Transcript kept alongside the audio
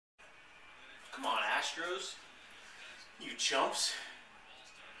Come on, Astros. You chumps.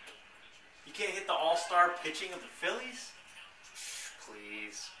 You can't hit the all-star pitching of the Phillies?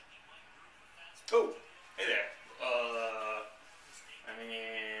 Please. Oh, hey there.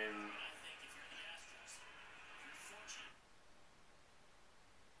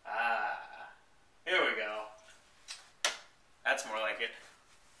 Here we go. That's more like it.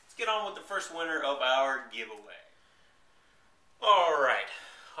 Let's get on with the first winner of our giveaway. Alright,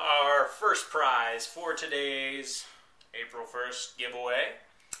 our first prize for today's April 1st giveaway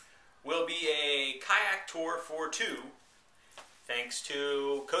will be a kayak tour for two, thanks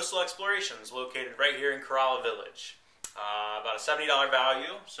to Coastal Explorations, located right here in Corolla Village. About a $70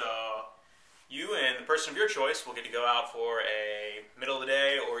 value, so you and the person of your choice will get to go out for a middle of the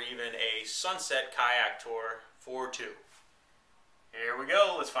day or even a sunset kayak tour for two. Here we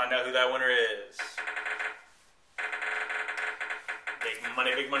go, let's find out who that winner is. Big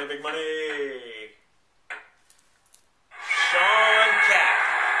money, big money, big money. Sean Cat.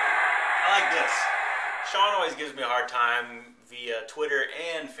 I like this. Sean always gives me a hard time via Twitter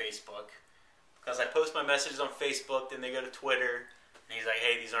and Facebook because I post my messages on Facebook, then they go to Twitter, and he's like,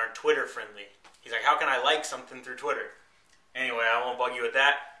 hey, these aren't Twitter friendly. He's like, how can I like something through Twitter? Anyway, I won't bug you with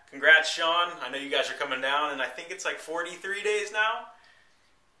that. Congrats, Sean. I know you guys are coming down, and I think it's like 43 days now.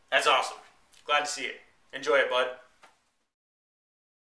 That's awesome. Glad to see it. Enjoy it, bud.